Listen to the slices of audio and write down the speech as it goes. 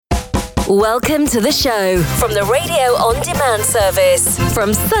Welcome to the show from the Radio On Demand service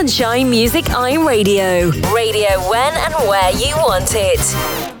from Sunshine Music iRadio. Radio when and where you want it.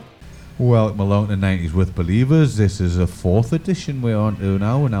 Welcome along to 90s with Believers. This is a 4th edition we're on to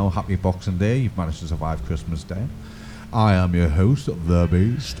now. We're now happy Boxing Day. You've managed to survive Christmas Day. I am your host, The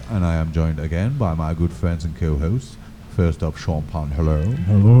Beast, and I am joined again by my good friends and co-hosts. First up, Sean Pan, hello.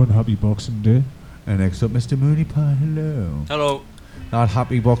 Hello and happy Boxing Day. And next up, Mr. Mooney Pie, hello. Hello. That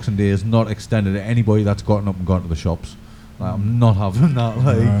happy Boxing Day is not extended to anybody that's gotten up and gone to the shops. Like, I'm not having that.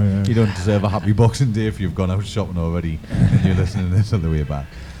 Like, you don't deserve a happy Boxing Day if you've gone out shopping already and you're listening to this on the way back.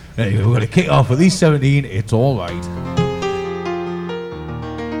 Anyway, we're going to kick off with these 17. It's all right.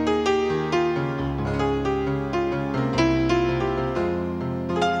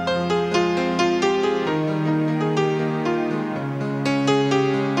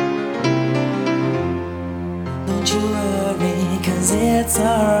 It's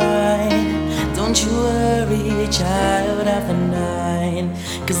alright, don't you worry, child of the night.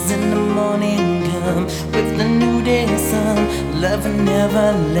 Cause in the morning come with the new day sun, love and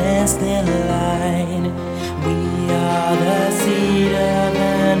everlasting light. We are the seed of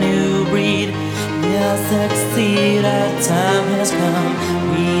a new breed, we'll succeed, our time has come.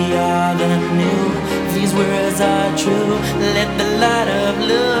 We are the new, these words are true, let the light of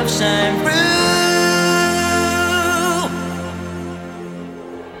love shine through.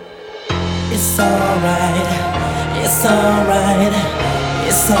 It's alright, it's alright,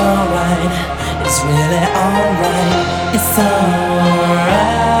 it's alright, it's really alright, it's alright,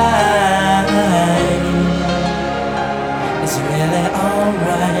 it's really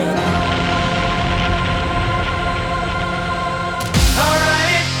alright.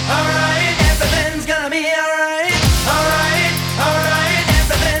 Alright, alright, everything's gonna be alright. Alright, alright,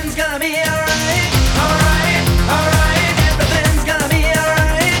 everything's gonna be alright. Alright, alright, everything's gonna be alright.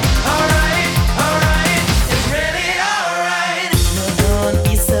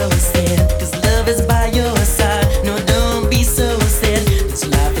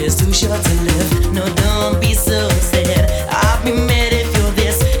 Too short to live. No, don't be so sad. I'll be mad if you're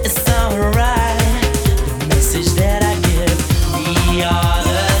this.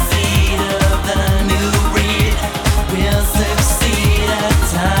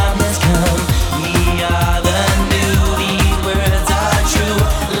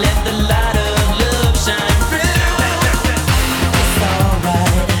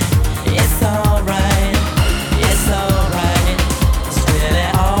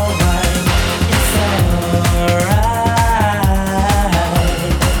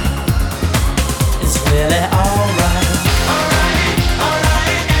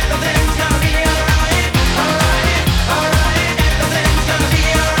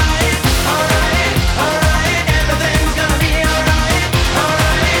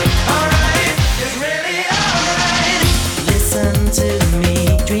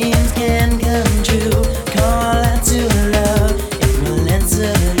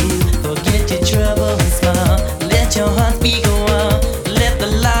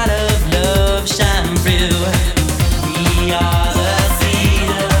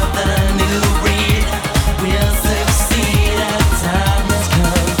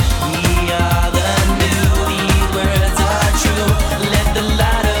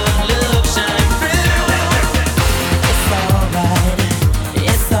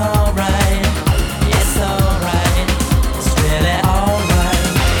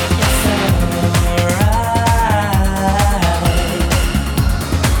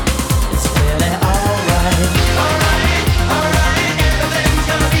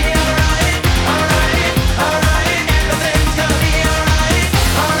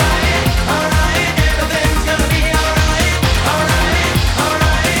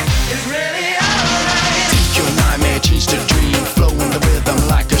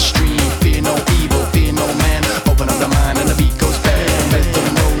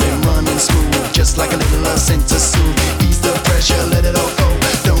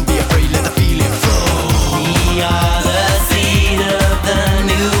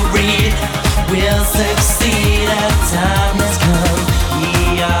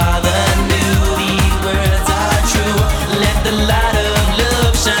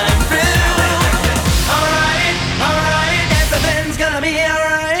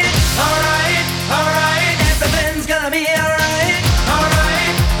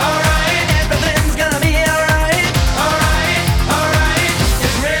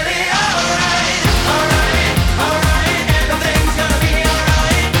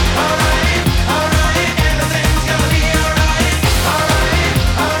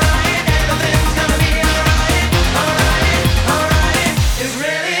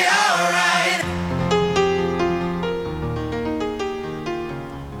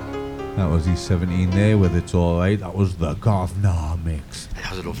 Pixies 17 there with It's Alright. That was the Governor mix. It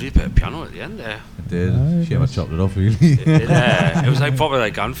has a lovely bit of piano at the end there. It did. Aye, Shame I nice. chopped it off, really. It was like proper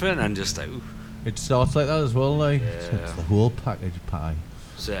like Gunfer and then just like, ooh. It starts like that as well, like. Yeah. It's the whole package pie.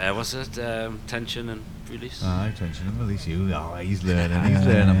 So what's it? Tension and release. Aye, tension and release you. Oh, he's learning.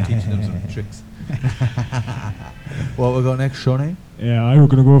 I'm teaching him some tricks. What we got next, Shawnee? Yeah, I were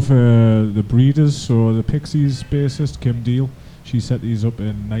going to go for the Breeders, so the Pixies bassist, Kim Deal. She set these up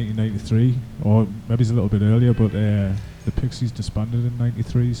in 1993, or maybe it's a little bit earlier, but the Pixies disbanded in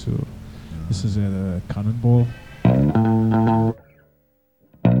 93, so this is the Cannonball.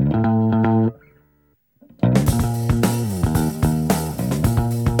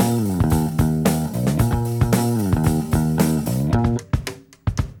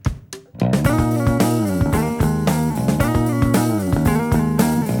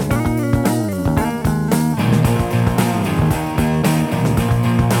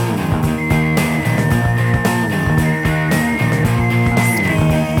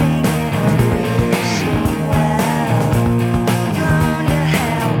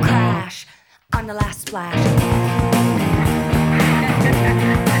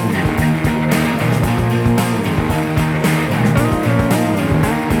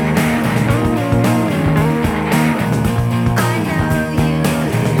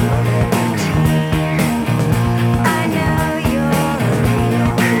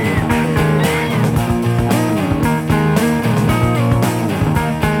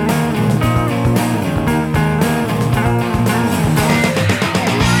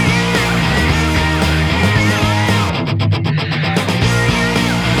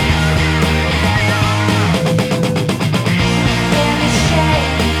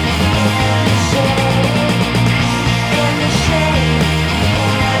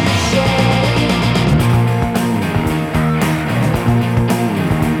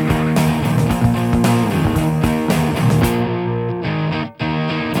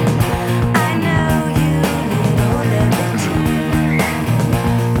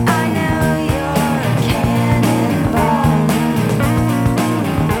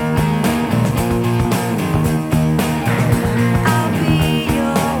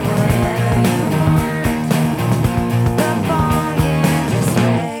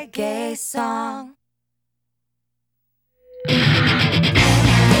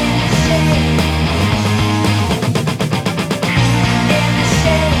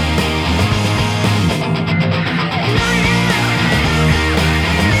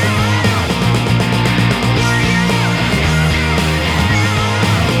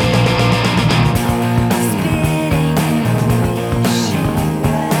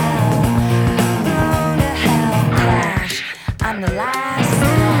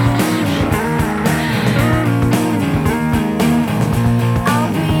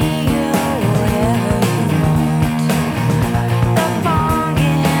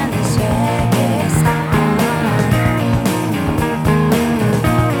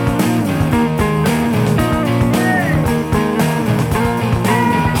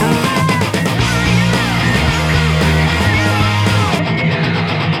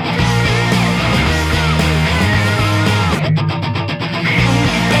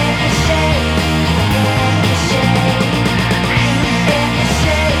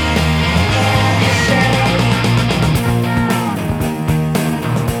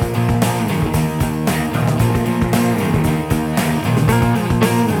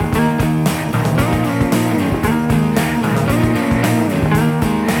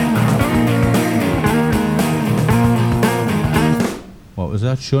 Was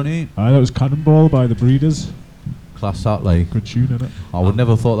that Shunny? Aye, that was Cannonball by the Breeders. Class that, like. Good tune, innit? I would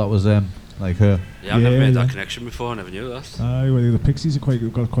never thought that was them, like her. Yeah, I've never Yeah, made yeah. that connection before. I never knew that. Aye, well, the Pixies are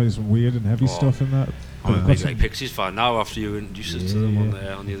got quite some weird and heavy Oh. stuff in that. I'm a Got big some- like Pixies fan now after you introduced us to Yeah, them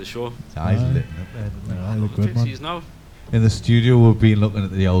yeah. on the other show. His eyes Aye. lit up there, didn't they? Aye, I look love the good, man. Pixies now. In the studio, we've been looking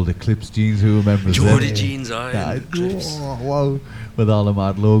at the old Eclipse jeans. Who remembers them? Geordie jeans, aye. Yeah, and clips. whoa, with all the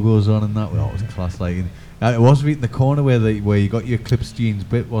mad logos on and that. Well, it was class, like. It was right in the corner where you got your Eclipse jeans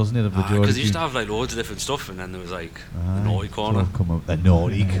bit, wasn't it? Of the Geordie Because they used jeans. to have like loads of different stuff, and then there was like Aye, the naughty corner, so come up the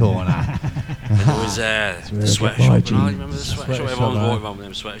naughty corner. and there was the sweatshop. boy And all, you jeans. remember the sweatshop? Sweatshop, Everyone was aye. walking around with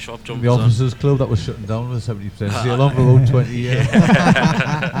them sweatshop jumpers The on. officers' club that was shutting down with 70% sale on for about 20 years.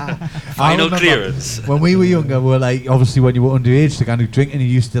 Final remember clearance. When we were younger, we were like, obviously when you were underage, to kind of drink, and you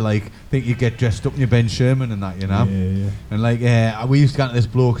used to like think you'd get dressed up in your Ben Sherman and that, you know. Yeah. And like, we used to go to this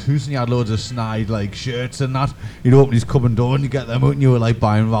bloke's house, and he had loads of snide like shirts and that. You'd open his cupboard door and you get them out, and you were like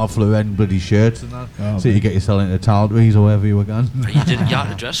buying Ralph Lauren bloody shirts and that. Oh, So you get yourself into Talbot's or wherever you were going. You had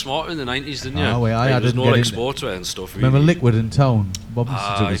to dress smarter in the 90s, didn't you? Oh, yeah, Like, I there was didn't no get like in- sportswear and stuff. Really. Remember Liquid in town? Bob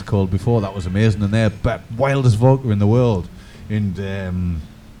Institute was called before. That was amazing, and they're wildest vodka in the world. And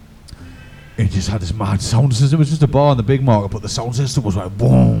it just had this mad sound system. It was just a bar in the big market, but the sound system was like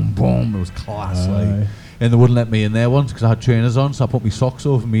boom, boom. It was class. Like, and they wouldn't let me in there once because I had trainers on, so I put my socks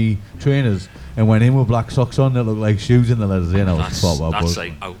over me trainers and went in with black socks on that looked like shoes in the leathers. You know,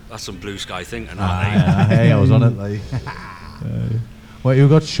 That's some blue sky thinking. Hey, I was on it. Like, what you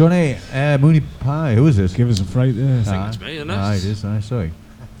got, Shunny? Mooney Pie. Who is this? Give us a fright there. I think it's me, isn't it? It is. Sorry.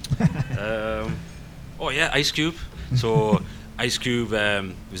 Oh yeah, Ice Cube. So Ice Cube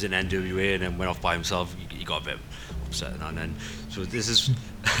was in NWA and then went off by himself. He got a bit upset and then. So this is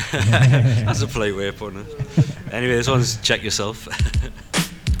that's a polite way of putting it. Anyway, this one's Check Yourself.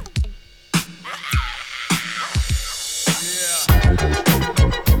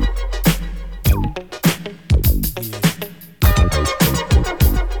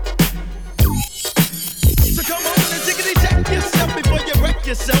 So come on and tickety check yourself before you wreck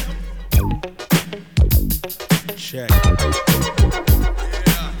yourself. Check.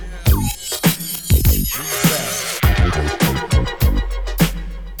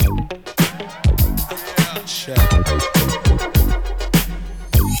 Check.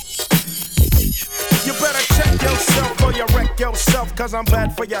 You better check yourself or you wreck yourself, cause I'm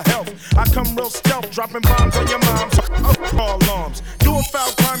bad for your health. I come real stealth, dropping bombs on your moms. Call alarms. Do a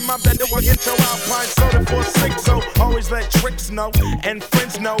foul crime, my bender will get your Alpine soda for 6-0. Always let tricks know and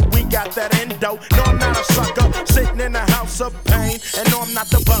friends know we got that endo. No, I'm not a sucker sitting in a house of pain. And no, I'm not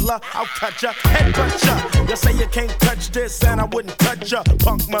the butler. I'll cut ya, headbutt ya. You say you can't touch this, and I wouldn't touch ya,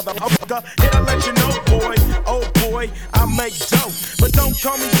 punk motherfucker. Here to let you know, boy, oh boy, I make dope. But don't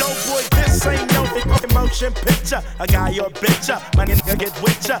call me dope, boy. This ain't no motion picture. A guy or bitch ya, my nigga get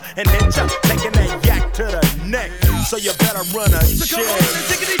with ya and hit ya, taking that yak to the neck. So you better run a check. So come on and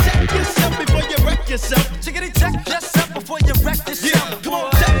tickety check yourself before you wreck yourself. Tickety check yourself before you wreck yourself. Yeah, come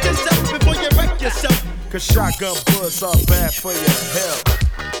on, check yourself before you wreck yourself. Cause shotgun bullets are bad for your health.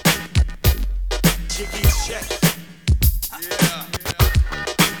 Jiggy check. Yeah.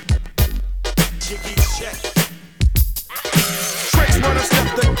 Jiggy check. Tricks wanna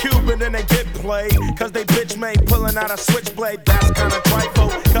step the Cuban and they get played. Cause they bitch made pulling out a switchblade. That's kinda trifle,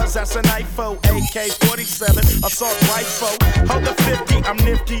 cause that's an IFO. AK-47, assault rifle. Hold the 50, I'm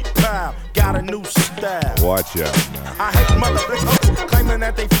nifty, pow. Got a new style. Watch out now. I hate motherfuckers claiming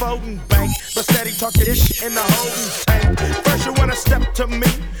that they folding bank, but steady talking this shit in the holding tank. First you wanna step to me,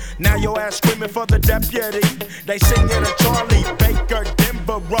 now your ass screaming for the deputy. They sing it a Charlie Baker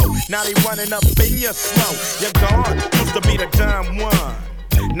Denver Road. Now they running up in your slow. You're gone, used to be the dumb one.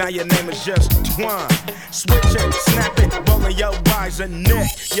 Now your name is just Twine. Switch it, snap it, rolling your eyes and neck.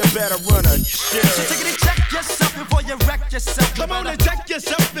 You better run a check. So tickety check yourself before you wreck yourself. Come on and check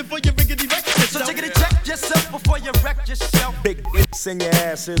yourself before you riggedy wreck yourself. So tickety check yourself before you wreck yourself. Big hits in your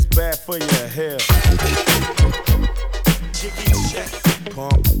ass is bad for your health. Jiggy check,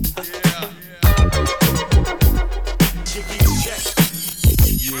 pump. Yeah. Jiggy check.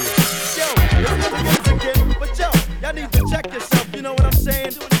 Yeah. Yo, it's never again, but yo, y'all need to check yourself. You know what I'm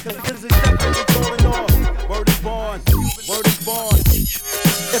saying? Cause it's definitely going on. Word is born. Word is born.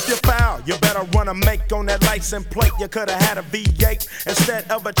 If you foul, you better run a make on that license plate. You could've had a V8 instead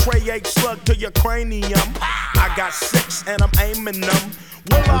of a Tray 8 slug to your cranium. I got 6 and I'm aiming them.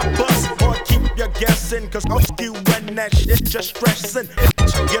 Will I bust or keep you guessing? Cause most you when that shit just stressing.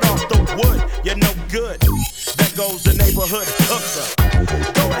 Get off the wood, you're no good. There goes the neighborhood hooker.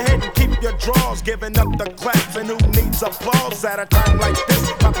 Go ahead and keep your drawers, giving up the claps. And who needs applause at a time like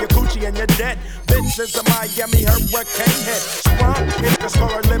this? Pop your coochie and you're dead. Bitch is a Miami hurricane head. Sprung, hit the score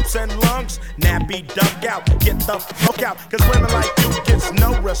her lips and lungs. Nappy duck out, get the fuck out. Cause women like you gets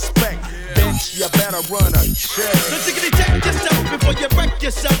no respect. Bitch, you better run a check. So tickety check yourself before you wreck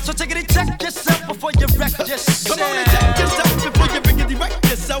yourself. So tickety check yourself before you wreck yourself. Come on and check yourself before you riggedy wreck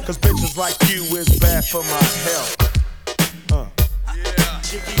yourself. Cause bitches like you is bad for my health. Yeah.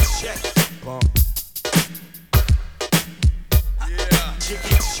 Jiggy check. Bump. Yeah.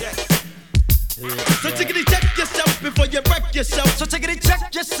 Jiggy check. Yeah. So tickety check yourself before you wreck yourself. So tickety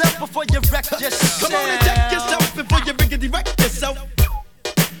check yourself before you wreck yourself. Come on and check yourself before you riggedy wreck yourself.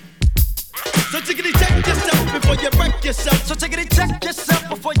 So tickety check yourself before you wreck yourself. So take it and check yourself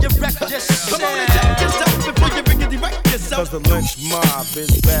before you wreck yourself. Come on and check yourself before you rickety wreck yourself. Cause the lynch mob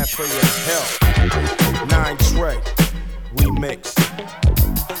is bad for your health. 9 Trey, we mix.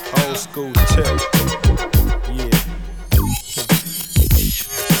 Old school tip. Yeah.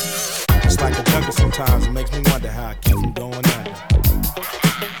 It's like a jungle sometimes. It makes me wonder how I keep from going under.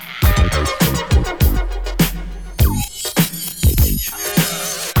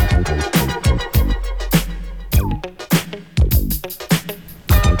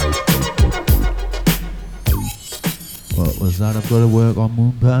 What was that? I've got to work on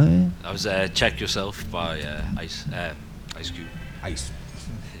Moon Pie. That was Check Yourself by Ice Cube. Ice.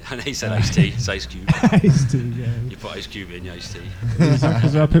 And he said Ice Tea, it's Ice Cube. Ice tea, yeah. You put Ice Cube in your iced tea.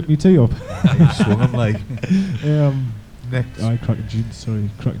 Because I picked me tea up. Swung him like. Next. Cracking tune, sorry,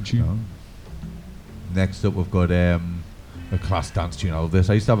 cracking tune. No. Next up, we've got a class dance tune out of this.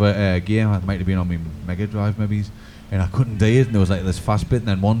 I used to have a game, it might have been on my Mega Drive maybe, and I couldn't do it, and there was like this fast bit, and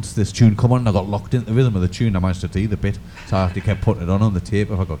then once this tune come on, and I got locked into the rhythm of the tune, I managed to do the bit, so I actually kept putting it on the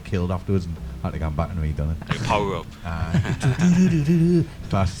tape if I got killed afterwards, and I had to go back and redone it. Like power up.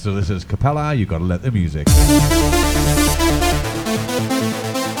 Class, so this is Capella, you gotta let the music.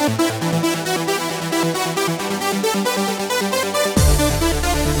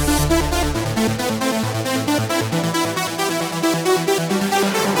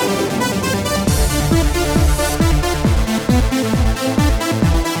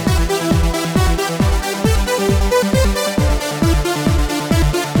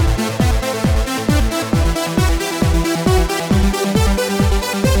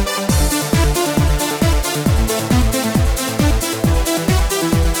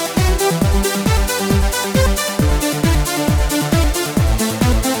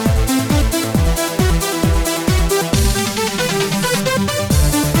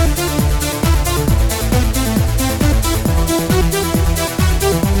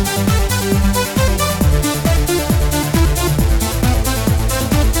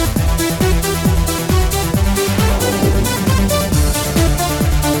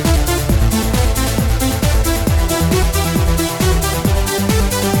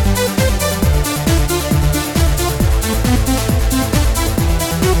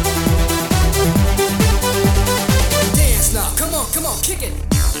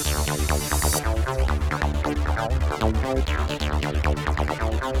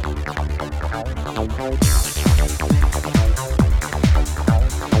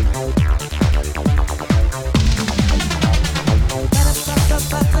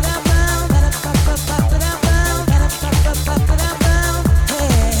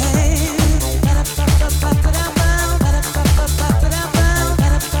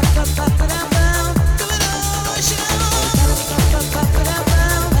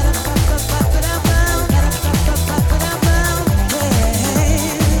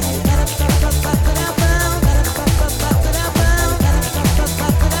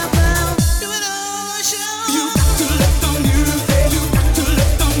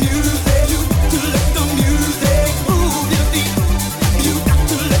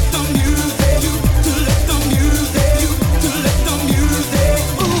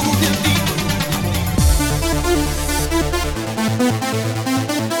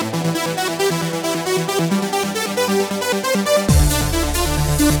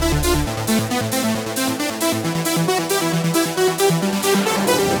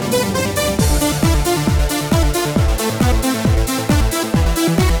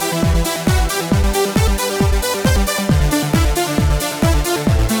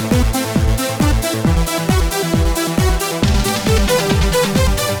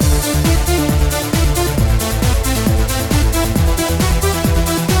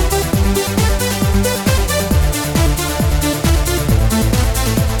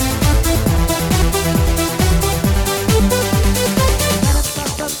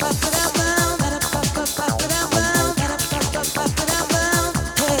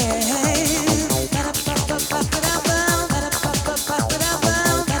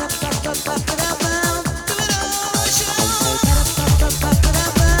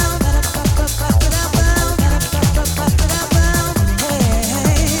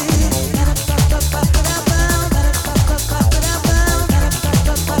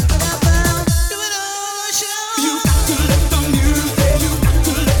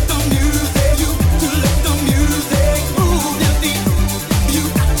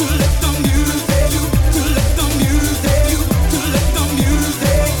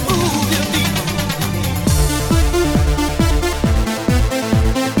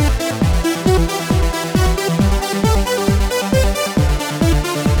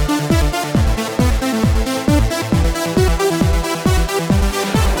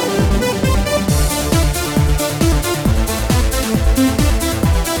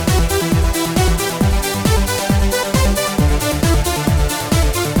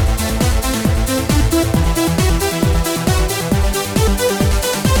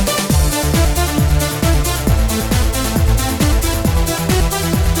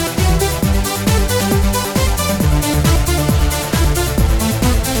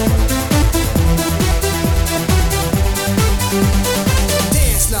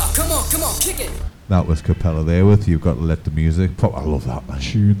 That was Capella there with You've Got to Let the Music. I love that, man.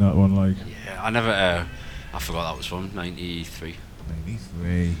 Tune that one, like. Yeah, I forgot that was from 93.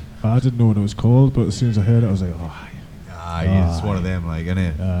 93. I didn't know what it was called, but as soon as I heard it, I was like, oh. It's one of them, like, isn't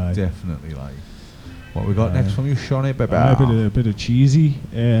it? Definitely, like. What we got next from you, Shawnee? Baby? A bit of cheesy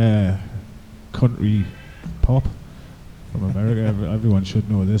country pop from America. Everyone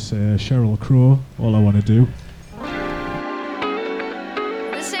should know this. Sheryl Crow, All I Want to Do.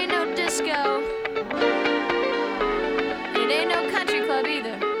 This ain't no disco. It ain't no country club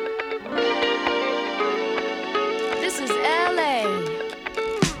either. This is LA.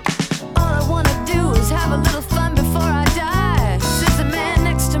 All I wanna do is have a little fun before I die. Says the man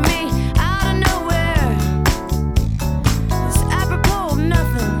next to me out of nowhere. It's apropos of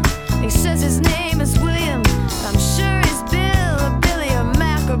nothing. He says his name is William. I'm sure he's Bill or Billy or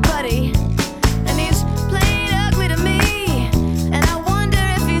Mac or Buddy. And he's plain ugly to me. And I wonder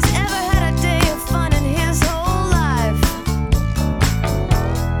if he's ever had a day of fun in his whole life.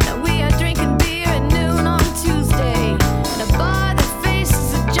 Now we are drinking beer at noon on Tuesday in a bar that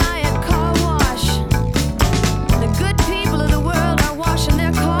faces a giant car wash. The good people of the world are washing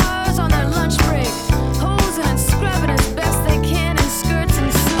their cars on their lunch break, hosing and scrubbing as best they can in skirts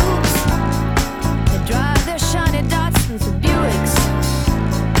and suits. They drive their shiny Datsuns and Buicks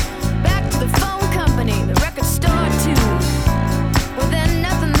back to the phone company, the record store too. Well, then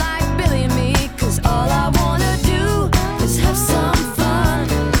nothing like Billy and me, 'cause all I wanna do is have some fun.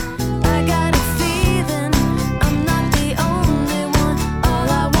 I got a feeling I'm not the only one. All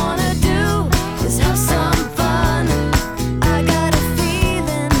I wanna do is have some fun. I got a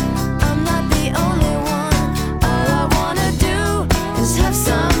feeling I'm not the only one. All I wanna do is have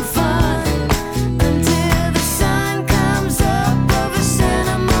some fun until the sun comes up over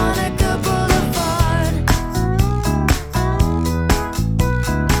Santa Monica Boulevard.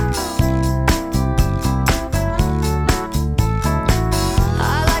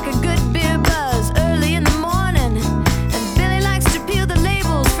 I like a good beer buzz early in the morning, and Billy likes to peel the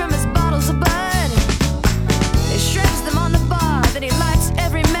labels from his bottles of Bud. He shreds them on the bar, then he lights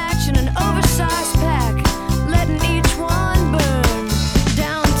every match in an oversized pack, letting each one burn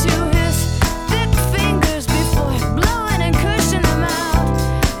down to his thick fingers before blowing and cushing them out.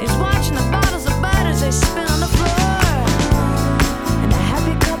 He's watching the bottles of Bud as they spin on the floor, and a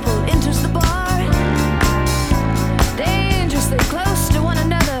happy couple enters the bar, dangerously close to one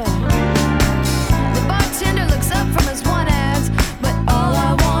another. The bartender looks up from his one ads, but all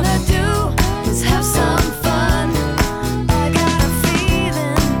I wanna do is have some fun. I got a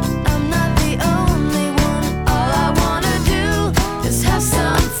feeling I'm not the only one. All I wanna do is have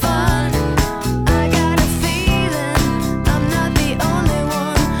some fun. I got a feeling I'm not the only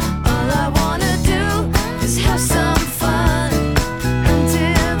one. All I wanna do is have some fun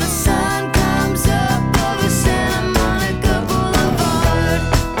until the sun comes up over Santa Monica Boulevard.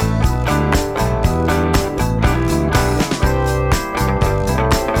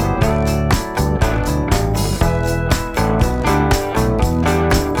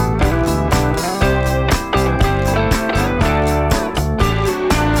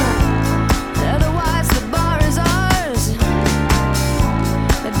 Otherwise the bar is ours,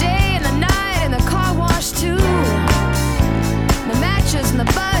 the day and the night and the car wash too, the matches and the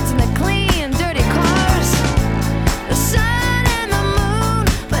buds and the clean dirty cars, the sun and the moon.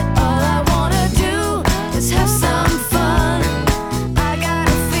 But all I wanna do is have some fun. I got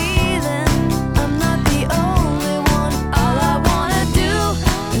a feeling I'm not the only one. All I wanna do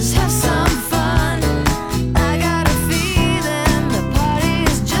is have some fun. I got a feeling the party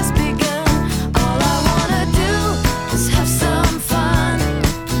has just begun. All I wanna do is have some fun.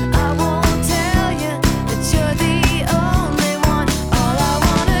 I won't tell you that you're the only one. All I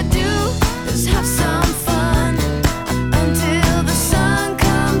wanna do is have some fun until the sun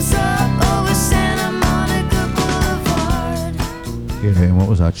comes up over Santa Monica Boulevard. Yeah, what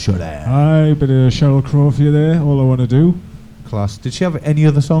was that? Shut up. Aye, bit of Sheryl Crow for you there. All I Want to Do. Class. Did she have any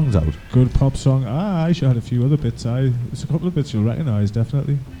other songs out? Good pop song. She had a few other bits. There's a couple of bits you'll recognise,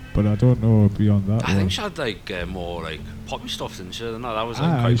 definitely. But I don't know beyond that I one. think she had like more like poppy stuff, didn't she? No, that was like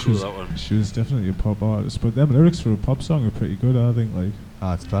Aye, quite she cool, was, that one. she was definitely a pop artist. But them lyrics for a pop song are pretty good, I think. Like,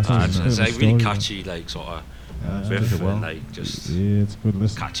 It's classic. It's, isn't it? it's bit of like a really story, catchy, like sort of Yeah, riff does it well. and like just yeah, it's a good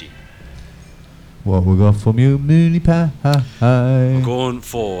listen. catchy. What we got from you, Mooney Pie? I'm going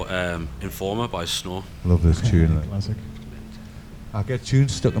for Informer by Snow. Love this tune. like. Classic. I get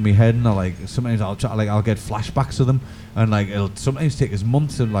tunes stuck in my head, and sometimes I'll get flashbacks of them, and like it'll sometimes take us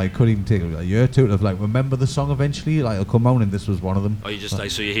months, and like could even take a year or two to like remember the song eventually. Like it'll come out, and this was one of them. Oh, you just like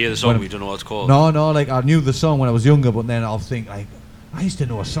so you hear the song, When but you don't know what it's called. No, like I knew the song when I was younger, but then I'll think like I used to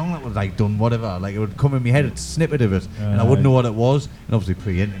know a song that was like done whatever, like it would come in my head, a snippet of it, and I wouldn't know what it was. And obviously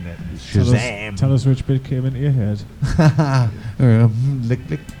pre-internet, Shazam. Tell us which bit came into your head. Lick,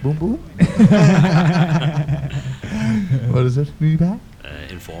 lick, boom, boom. What is it? Really bad?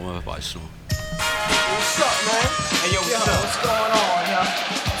 Informer by Snow. What's up, man? Hey, yo, what's going on, yo?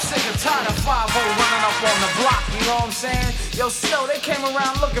 I'm sick and tired of 5-0 running up on the block, you know what I'm saying? Yo, Snow, they came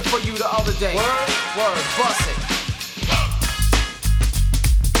around looking for you the other day. Word, bust it.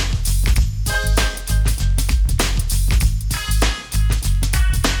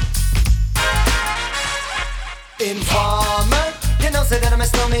 Informer, you know, say that I'm a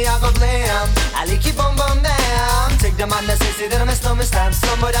snowman, I go blame. I like you bum bum down. Take the man that say that I'm a snowman, stab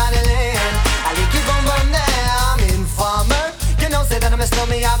somewhere down the lane. I like you bum bum down. Informer, you know, say that I'm a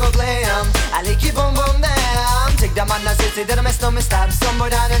snowman, I go blame. I like you bum bum down. Take the man that say that I'm a snowman, stab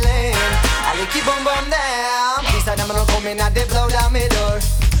somewhere down the lane. I like you bum bum down. Please, I'm gonna come in and they blow down my door.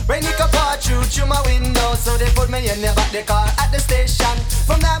 Rain it could pour through my window, so they put me in the back the car at the station.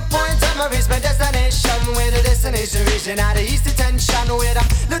 From that point on, I reached my destination. Where the destination region out of east detention. Where I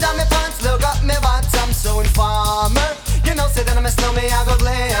look down my pants, look up my bottom. So informer, you know, say that I'm a snowman, I go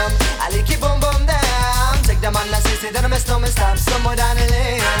blame. I like it boom boom down. Take the man that say that I'm a snowman, stab somewhere down the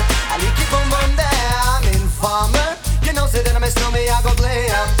lane. I like it boom boom down. Informer, you know, say that I'm a snowman, I go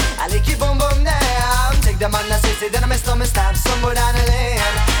blame. I like it boom boom down. Take the man that say that I'm a snowman, stab somewhere down the lane.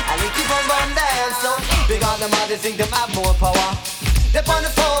 I like you bum bum dance, so big on them all, they think them have more power. They on the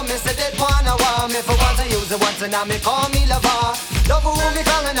phone, me say they wanna wow. Me for once I use it once and now me call me lover. Lover who me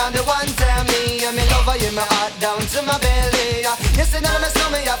calling on the one tell me. And me lover in my heart down to my belly. Yes, and I'm a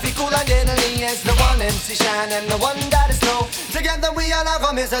stomach, I feel cool and deadly. It's the one MC Shine and the one that is snow. Together we all have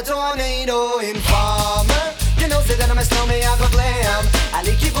a Mr. Tornado. Informer, you know, say that I'm a snowman, I go blame. I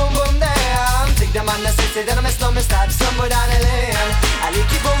like you boom boom down. Take the man that say that I'm a snowman, stab somewhere down the lane. I like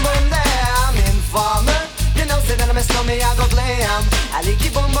you boom boom down. Informer, you know, say that I'm a snowman, I go blame. I like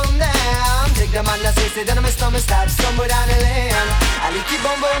you boom boom down. Take the man that say that I'm a snowman, stab somewhere down the lane. I like you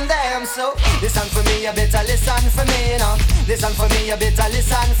boom boom down. So listen for me, you better listen for me now. Listen for me, you better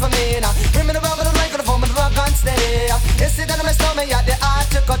listen for me now. Bring me the rubber, the microphone, the rock and steady. You see that I'm a snowman, you the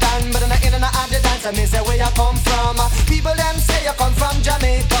art to cut down, but I'm not in and out the dance. I mean, say where you come from. People them say you come from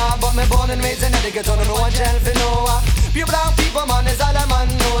Jamaica, but me born and raised in the ghetto, no one tell for no. People down, people man is all a man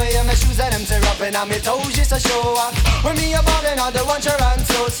know. Yeah, my shoes and them tear up and my toes just a show. When me a ballin', all the one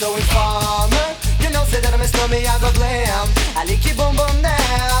Toronto, so informer. You know, say that I'm a snowman, I go blame. I like you boom boom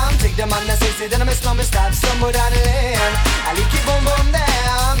down. Take the man that say that I'm a snowman, stab somewhere down the lane. I like you boom boom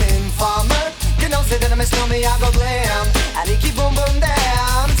down. Informer, you know, say that I'm a snowman, I go blame. I like you boom boom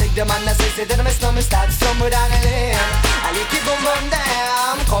down. Take the man that say that I'm a snowman, stab somewhere down the lane. I like you boom boom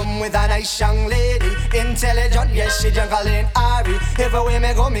down. Come with a nice young lady, intelligent, yes, she jungle in Ari. Everywhere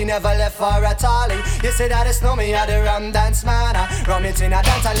me go, me never left for a tally. You say that it's no me, I the rum dance man. Rum it in a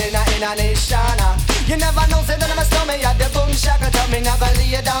dance, I in a nation. You never know, say that I'm a snowman, I the boom shaka. Tell me never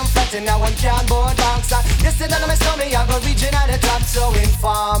lay down flat in a one cardboard box. You say that I'm a snowman, I go reaching at the top. So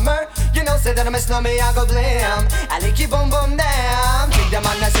informer, you know, say that I'm a snowman, I go blame. I like you boom boom down. Take the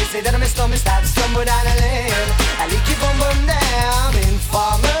man that say that I'm a snowman, start somewhere down the lane. I like you boom boom down.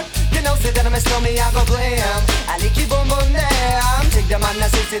 Informer, you know, say that I'm a snowman, I go blame. I like you boom boom down. Take the man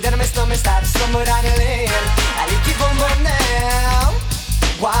that say that I'm a snowman, start somewhere down the lane. I like you boom boom down.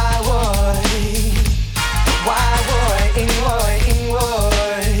 Why would?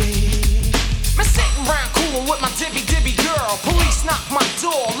 Me sitting round coolin' with my dibby girl. Police knock my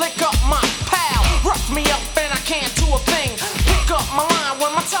door, lick up my pal. Rough me up and I can't do a thing. Pick up my line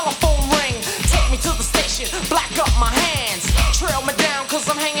when my telephone ring. Take me to the station, black up my hands. Trail me down cause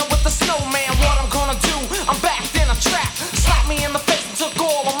I'm hanging with the snowman. What I'm gonna do, I'm backed in a trap. Slap me in the face and took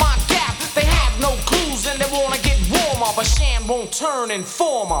all of my gap. They have no clues and they wanna get warmer, but Shan won't turn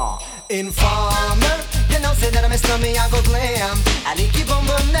informer. Informer, you know, say that I'm a snowman, I go blame. I like you boom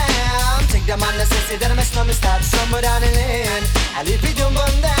boom down. Take the man that say that I'm a snowman, start somewhere down the lane. I like you boom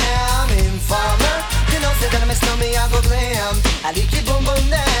boom down. Informer, you know, say that I'm a snowman, I go blame. I like you boom boom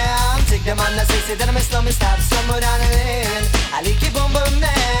down. Take the man that say that I'm a snowman, start somewhere down the lane. I like you boom boom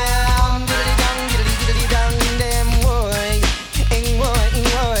down. Diddly dong, diddly dong, them boy, boy.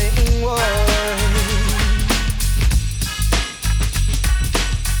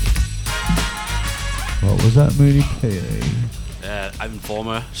 What was that movie play? I'm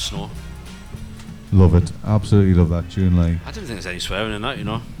Informer, Snow. Love it. Absolutely love that tune, like. I don't think there's any swearing in that, you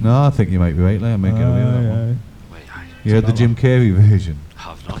know. No, I think you might be right, like. I might get away with that one. Wait, You heard the Jim Carrey version? I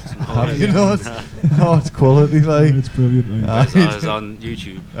have not. No, Have you not? Oh, it's quality, like. It's brilliant. Like. I was on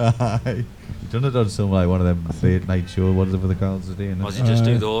YouTube. Aye. done it on some like one of them late night show. What is it for the girls today? Or does he just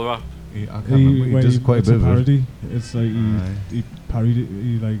do the whole rap? I can't remember. He does quite a it's bit of it. parody. It's like Aye. he parodied.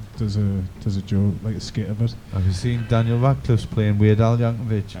 He like does a joke, like a skit of it. Have you seen Daniel Radcliffe's playing Weird Al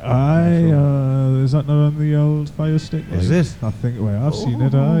Yankovic? Aye, is that not on the old Fire Stick? Is like? it? I think. Well, I've seen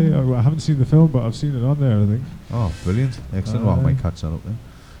it. I haven't seen the film, but I've seen it on there. I think. Oh, brilliant. Excellent. Well, I might catch that up then.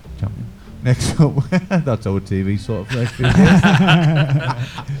 Champion. Next up, that's our TV sort of next few days.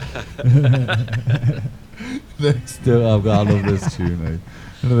 Next up, I love this tune. Like,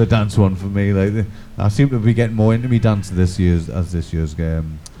 another dance one for me. Like, I seem to be getting more into me dance as the years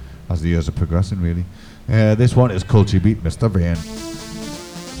are progressing. Really, this one is Culture Beat, Mr. Vain.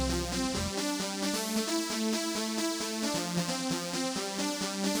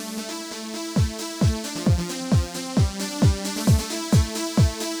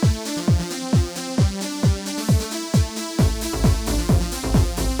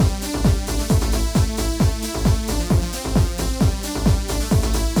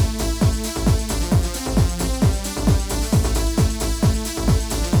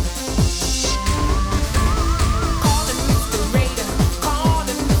 Calling Mr. Raider.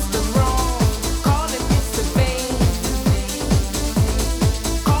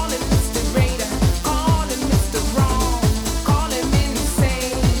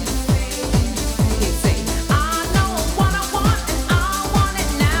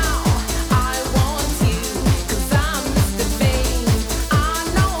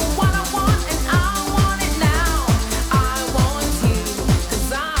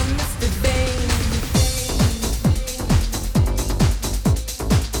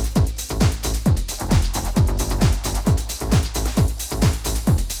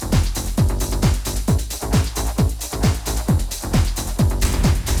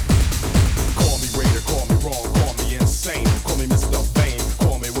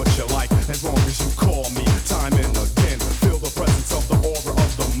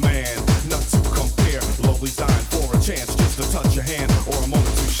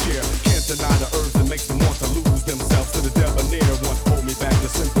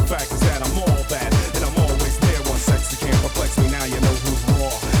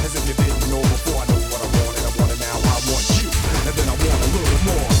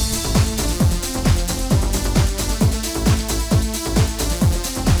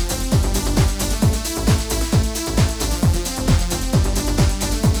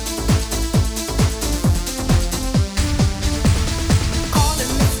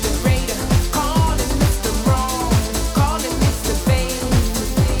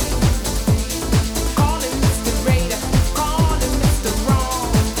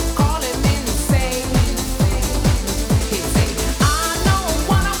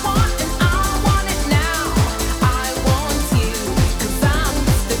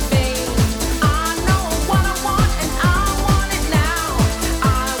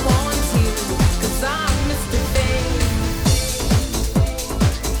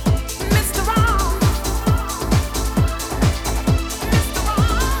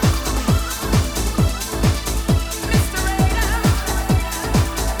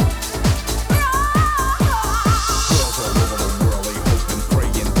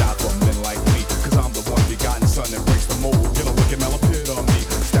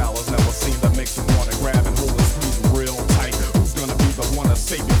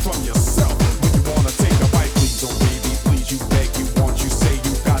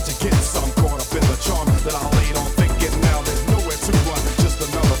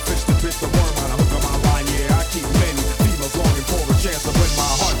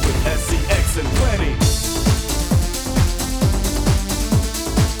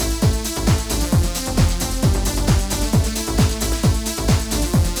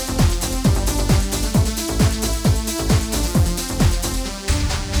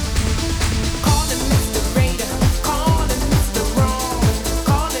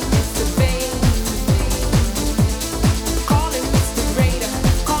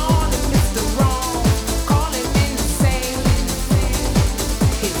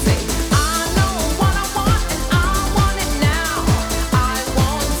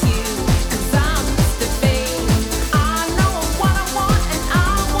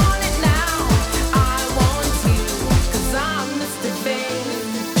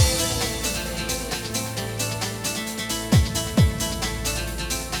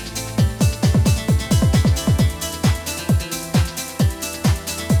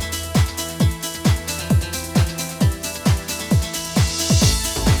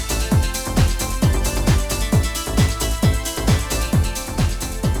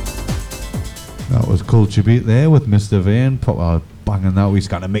 culture beat there with Mr. Vane, proper banging that. He's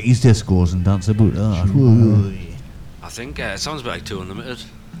got to make his discos and dance about that. I think it sounds a bit like Too Unlimited.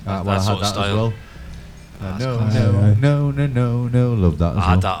 Well, that I sort had of that as style. well. class. No, love that as well.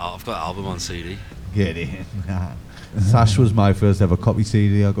 I've got that album on CD. Get it. Sash was my first ever copy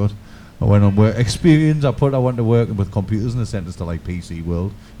CD I got. I went on work experience. I went to work with computers and they sent us to like PC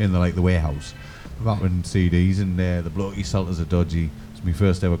World in the warehouse. Rapping CDs and the bloke he sold us a dodgy. It's my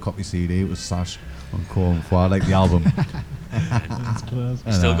first ever copy CD. It was Sash on Corn for I like the album. That's class.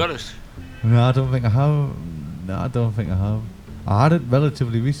 You still got it? No, I don't think I have. I had it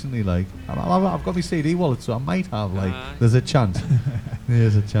relatively recently. Like I've got my CD wallet, so I might have. Like, there's a chance.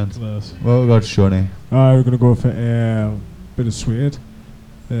 There's a chance. Class. Well, we got Shawnee. Alright, we're gonna go for a bit of Suede.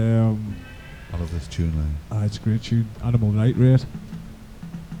 I love this tune. Like. It's a great tune. Animal Night Raid.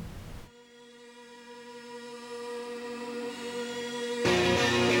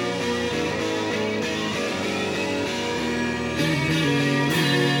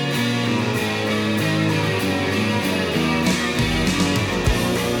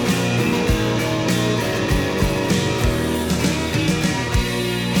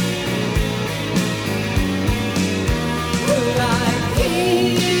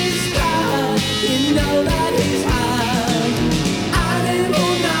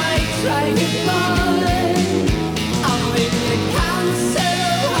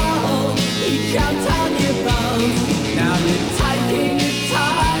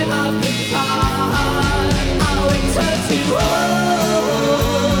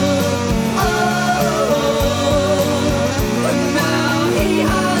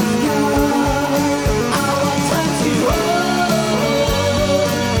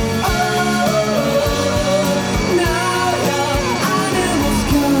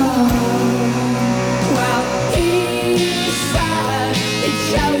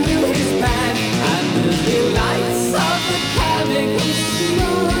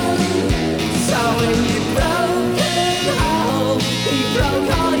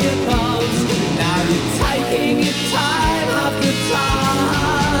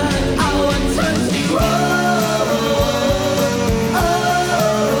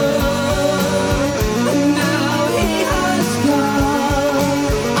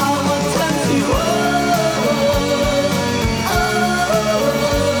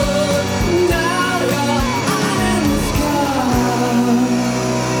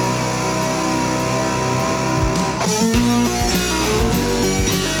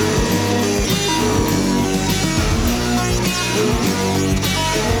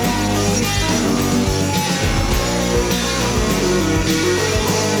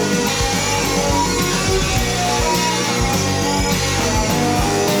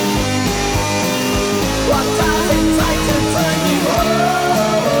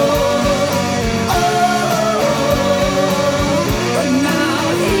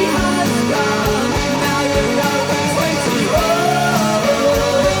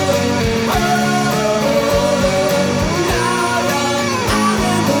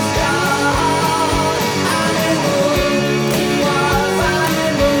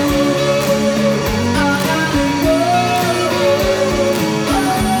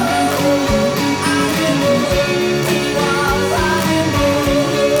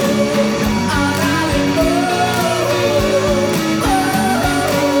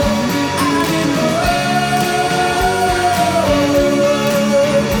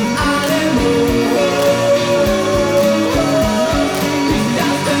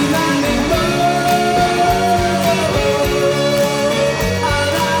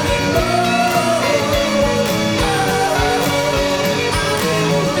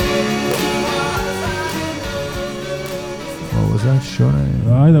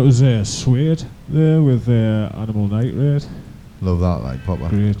 That was Suede there with Animal Night Raid. Love that, like proper.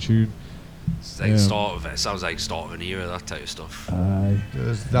 Great tune. It's like start of it. Sounds like start of an era, that type of stuff. Aye.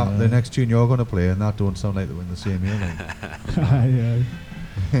 There's that, the next tune you're going to play, and that don't sound like they're in the same year. Like. Aye.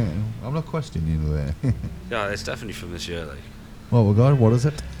 I'm not questioning you there. Yeah, it's definitely from this year. Like. What we got? What is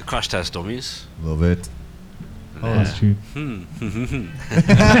it? The Crash Test Dummies. Love it. And, Nice tune.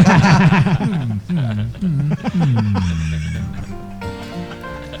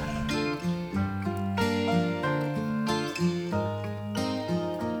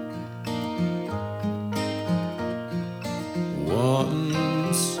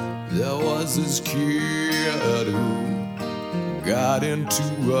 Once there was this kid who got into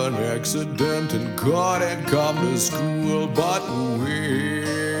an accident and couldn't come to school. But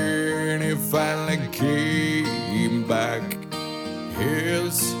when he finally came back,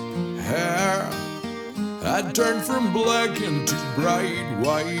 his hair had turned from black into bright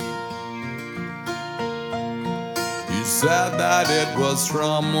white. said that it was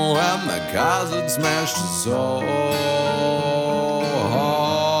from when the cars had smashed so hard.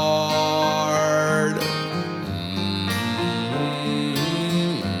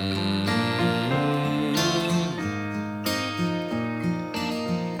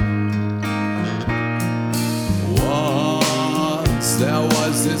 Once there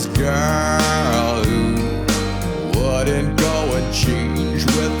was this girl who wouldn't go and change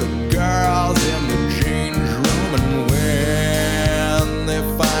with the girls in the change room, and when they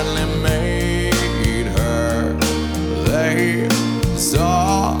finally made her, they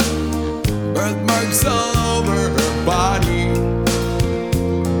saw birthmarks all over her body.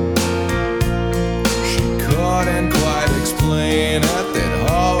 She couldn't quite explain it, they'd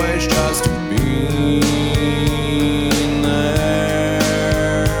always just been there.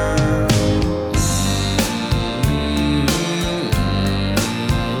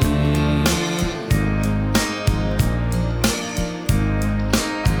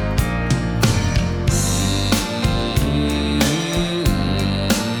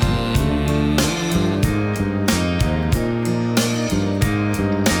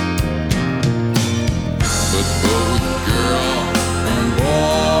 But both girl and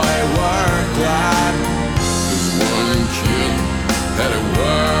boy were glad, 'cause one kid had it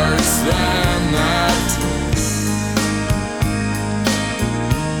worse than that.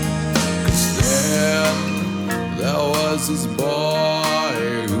 'Cause then there was this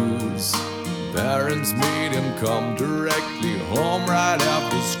boy whose parents made him come directly home right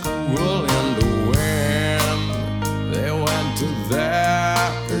after school, and when they went to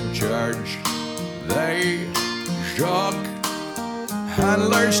their church, they shook and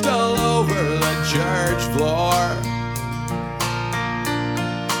lurched all over the church floor.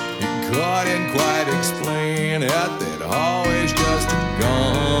 He couldn't quite explain it, they'd always just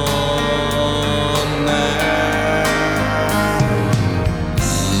gone there.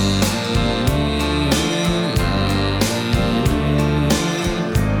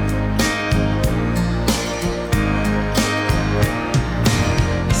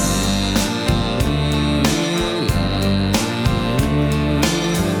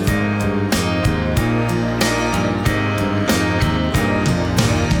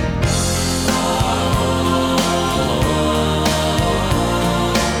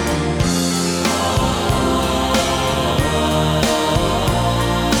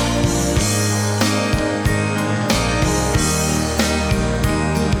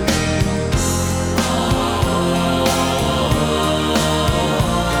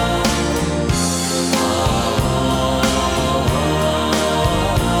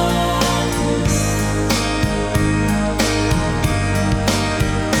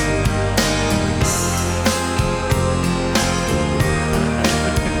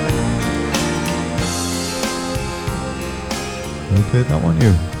 Who played that one,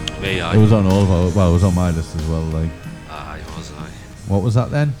 you? Me, It was on all of our, well, it was on my list as well, like. It was, aye. What was that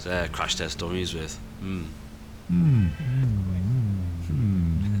then? It's Crash Test Dummies with.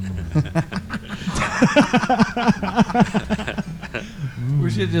 We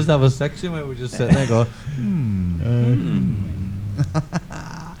should just have a section where we just sit there and go,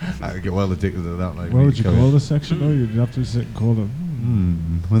 I get well addicted to that. Like, What would you call this section though? You'd have to sit and call it.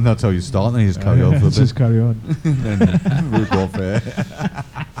 When that's how you start, then you just carry on for a bit. Just carry on. Then rude warfare.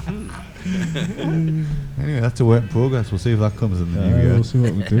 Anyway, that's a work in progress. We'll see if that comes in the new year. We'll see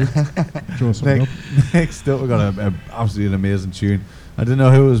what we do. Draw something up. Next up, we've got an absolutely amazing tune. I didn't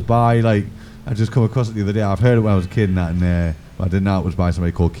know who it was by. Like, I just come across it the other day. I've heard it when I was a kid and that, and but I didn't know it was by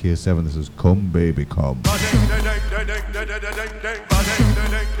somebody called K7. This is Come Baby Come.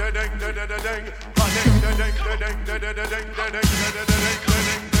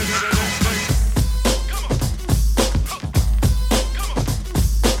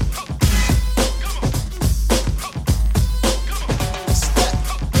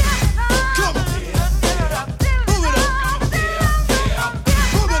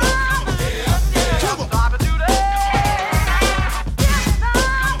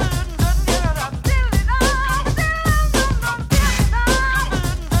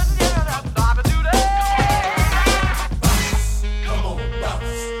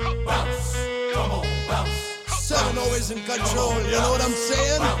 In control, you know what I'm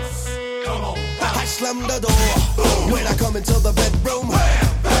saying? I slam the door when I come into the bedroom,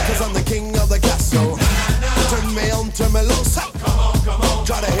 cause I'm the king of the castle. Turn me on, turn me loose.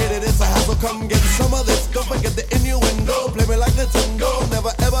 Try to hit it, it's a hassle. Come get some of this. Don't forget the innuendo. Play me like Nintendo,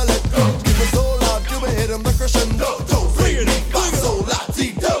 never ever let go. Keep it so loud, you be hitting the crescendo. Free so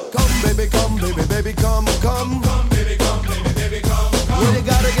latito. Come baby, baby, come. Come baby, baby, come. Well, you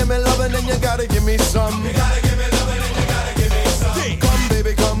gotta give me loving and you gotta give me some. You gotta give me loving and you gotta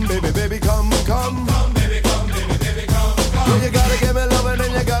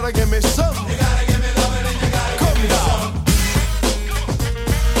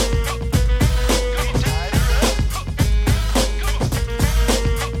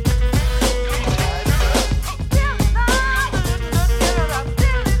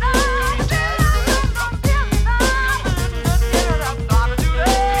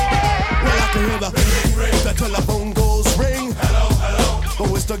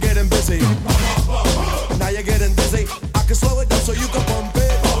start getting busy. Now you're getting dizzy. I can slow it down so you can pump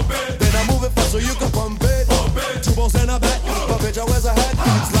it. Then I move it fast so you can pump it. 2 balls in a bat, my bitch I wears a hat.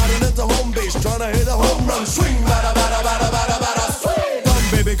 Sliding into home base, trying to hit a home run. Swing, bada bada bada bada bada. Swing.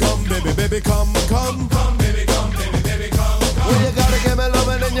 Come baby, come baby, baby, come, come. Come baby, come baby, baby, come, come. Well you gotta give me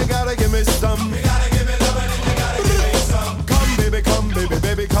lovin' and you gotta give me some. You gotta give me lovin' and you gotta give me some. Come baby,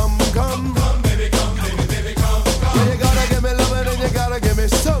 baby, come, come. Come baby, baby, come, come. Well you gotta give me lovin' and you gotta give me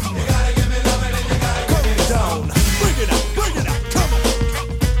some. You gotta give me lovin' and you gotta give me some. Down, bring it up, come on.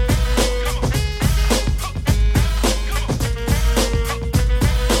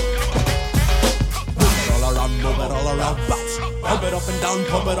 Move it all around, bounce. Pump it up and down,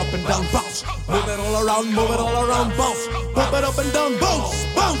 pump it up and down, bounce. Move it all around, bounce. Pump it up and down, bounce,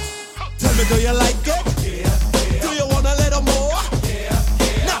 bounce. Tell me, do you like it? Yeah. Do you want a little more? Yeah.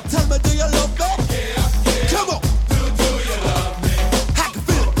 Now tell me, do you love it? Yeah. Come on. Do you love me? I can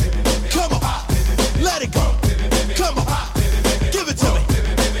feel it. Come on. Let it go. Come on. Give it to me.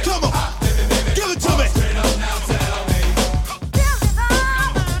 Come on. Give it to me. Straight up now, tell me.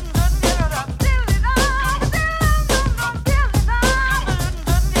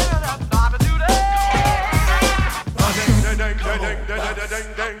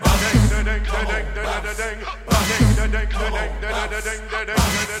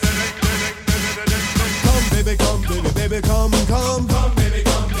 Come baby, come baby, baby, come, come. Come baby,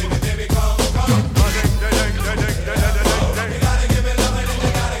 come baby, baby, come, come. You gotta give me love and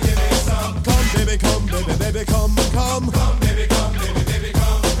you gotta give me some. Come baby, baby, come, come. Come baby, baby,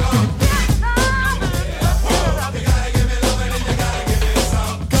 come, come. You gotta give me love and you gotta give me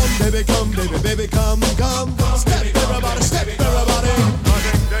some. Come baby, come, come. Step everybody, step everybody. You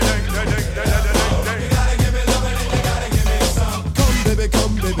gotta give me love and you gotta give me some. Come baby,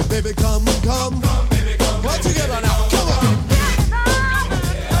 come, come. Come baby, come. All together now, come on.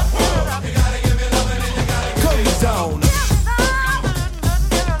 You gotta give me love and you gotta give me some. Come down.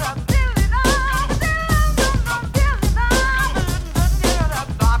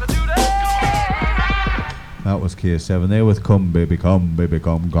 That was KS7 there with Come Baby, Come Baby,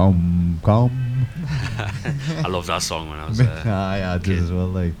 Come, Come, Come. I love that song when I was I did as well.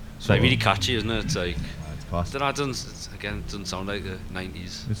 Like, it's like really catchy, isn't it? It's like, it's class. then I don't, again, it doesn't sound like the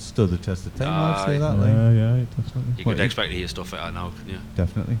 90s. It's stood the test of time, I'd say that. Yeah, Like. yeah, definitely. You could expect to hear stuff like that now, couldn't you?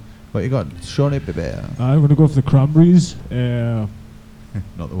 Definitely. What you got? Shawnee Baby. I'm going to go for the Cranberries.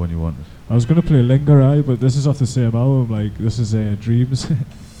 Not the one you wanted. I was going to play Linger Eye, but this is off the same album. Like, this is Dreams.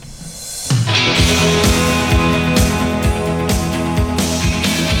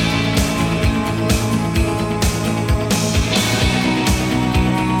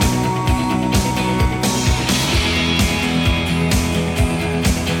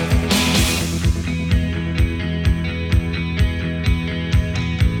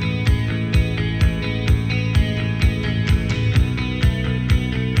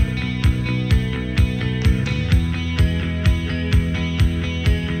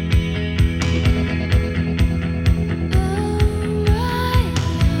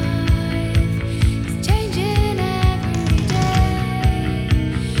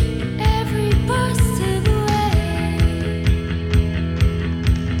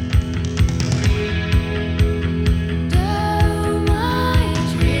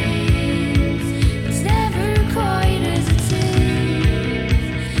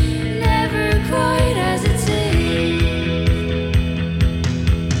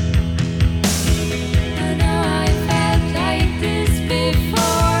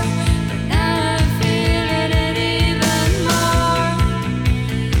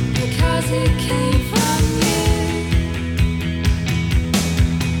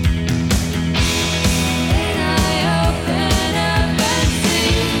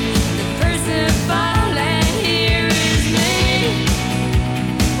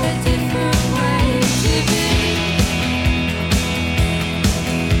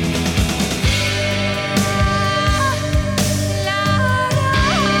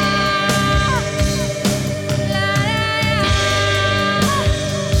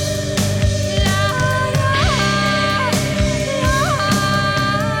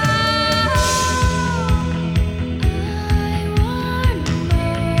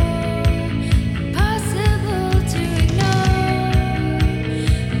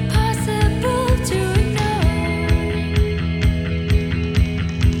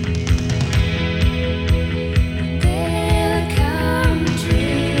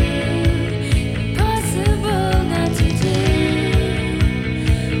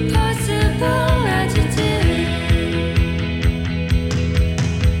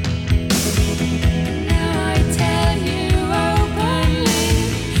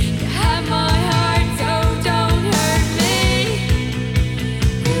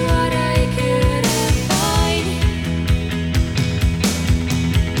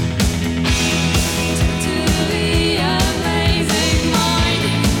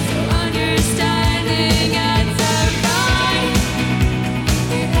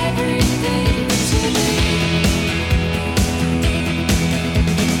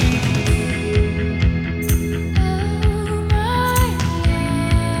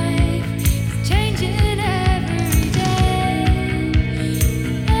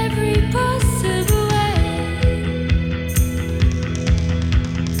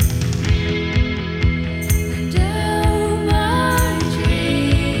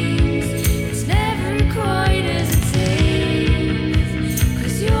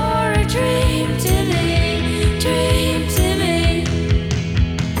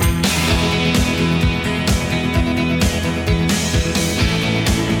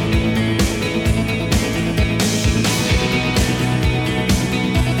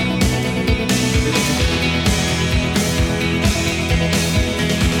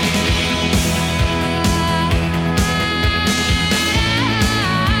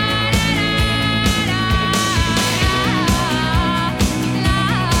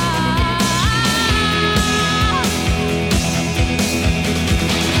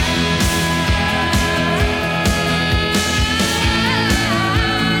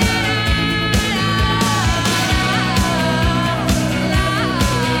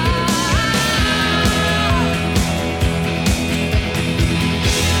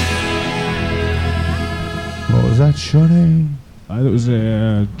 Johnny. That was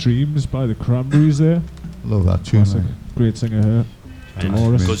Dreams by the Cranberries there. Love that tune, Classic. mate. Great singer here. And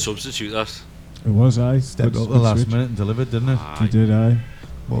Dolores. good substitute, that. It was, aye. Stepped Good- up the good last switch. minute and delivered, didn't it? He did, aye.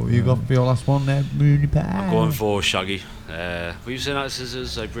 What you got for your last one there, Mooney Pie? I'm going for Shaggy. Were you saying that this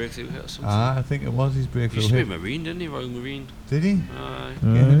is a breakthrough hit or something? I think it was his He breakthrough used to be a hit. Marine, didn't he? Royal Marine. Did he? Aye.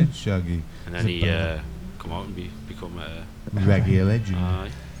 Getting it, Shaggy. And then he come out and become a Reggae legend.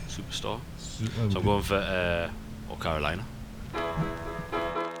 aye, superstar. So I'm going for or Carolina.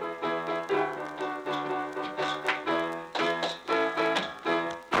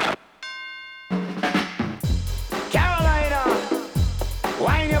 Carolina,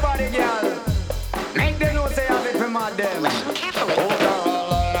 wine your body, girl. Make them know say have it for mad them. Oh,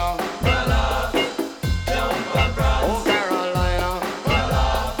 Carolina. Oh, Carolina.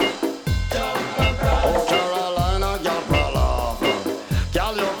 Oh, Carolina, girl, brother.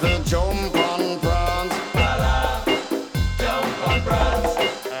 Girl, you can jump and prance.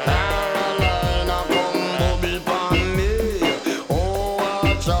 Carolina, come booby pon me. Oh,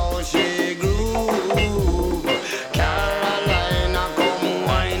 watch how she groove. Carolina, come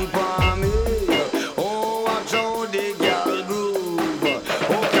wine pon me. Oh, watch how the girl groove.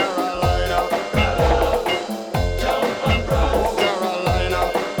 Oh, Carolina. Oh, Carolina.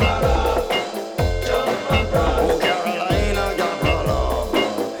 Oh, Carolina, girl, brother.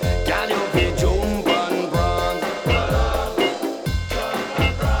 Girl, you can jump and prance.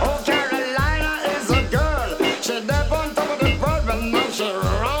 Oh, Carolina is a girl. She dead on top of the world, but now she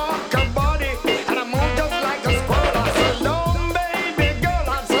rock her body and I move just like a squirrel. I said, "Don't, baby girl," I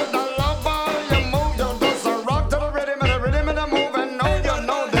said, "I love how you move. You just a rock to the rhythm and the move, and know you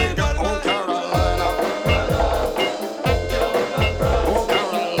know they got oh Carolina, oh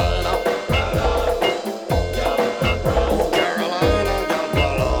Carolina, oh Carolina, girl,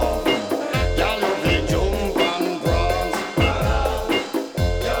 brother, girl, you can jump and prance.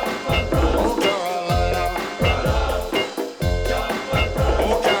 Oh Carolina,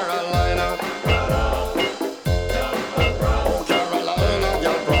 oh Carolina, oh Carolina,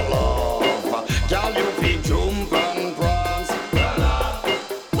 girl, brother, girl, you can jump and prance.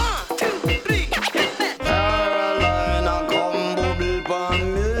 1, 2, 3, Carolina, come bubble pon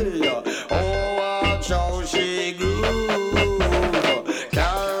me. Oh, watch how she groove.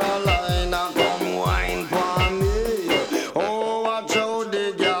 Carolina, come wine pon me. Oh, watch how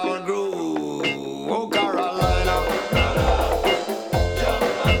the girl groove. Oh, Carolina.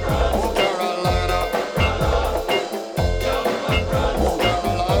 Oh, Carolina. Oh,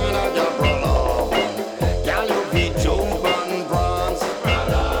 Carolina, girl, brother. Girl, you can jump and prance.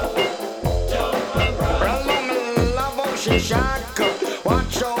 Brother, me love how she shack.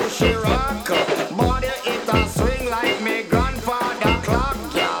 Watch how she rock. Body it a swing like me grandfather clock.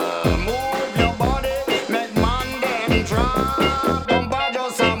 Girl, move your body, make man them drop. Bumper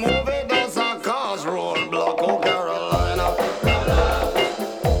just a move it, does a cause roadblock. Oh, Carolina.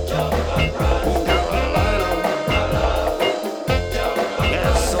 Oh, Carolina.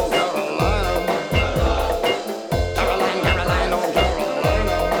 Yes, oh, Carolina. Caroline, Caroline, oh,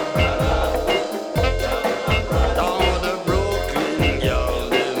 Carolina. Down the Brooklyn, girl,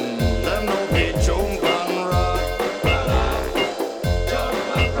 them no be jump and rock.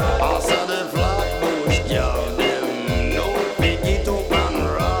 I said the Flatbush, girl, them no be get up and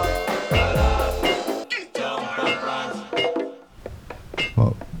rock.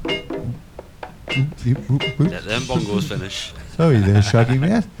 What? Let them bongos finish. Sorry there, Shaggy,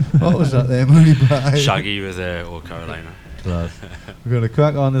 mate. What was that there, Mooney Pie? Shaggy with or Carolina. Class. We're going to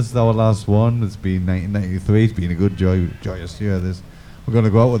crack on. This is our last one. It's been 1993. It's been a good joyous year, this. We're going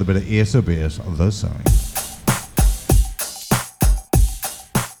to go out with a bit of Ace of Base of the song.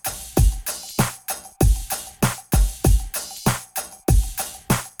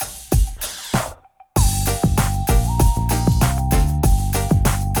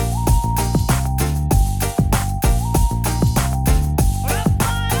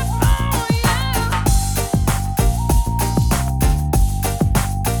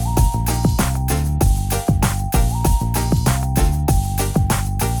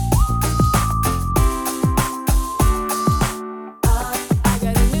 Carolina,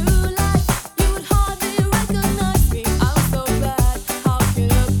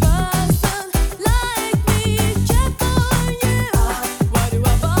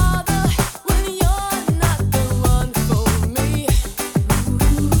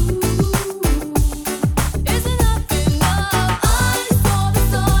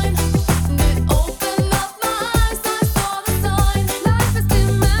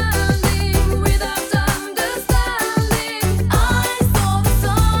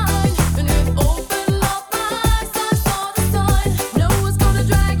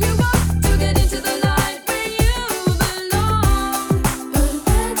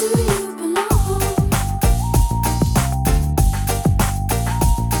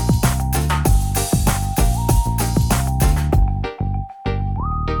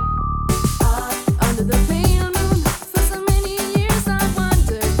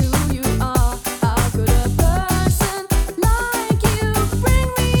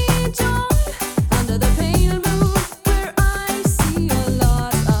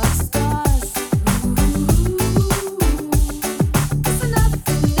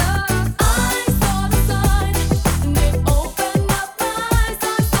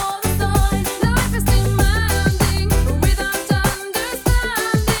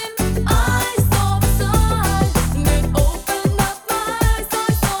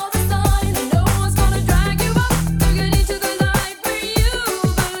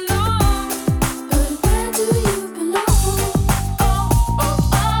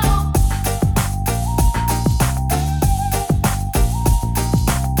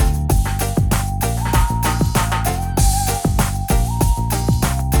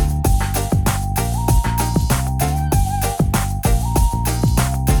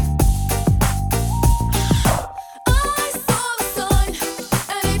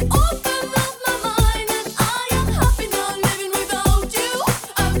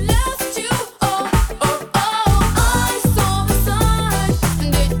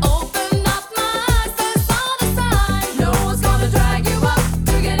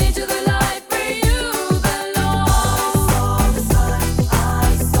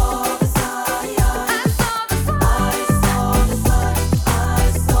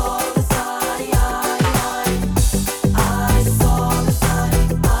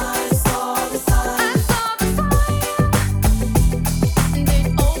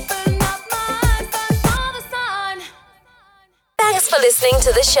 listening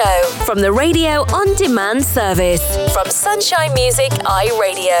to the show from the Radio On Demand service from Sunshine Music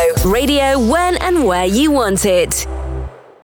iRadio. Radio when and where you want it.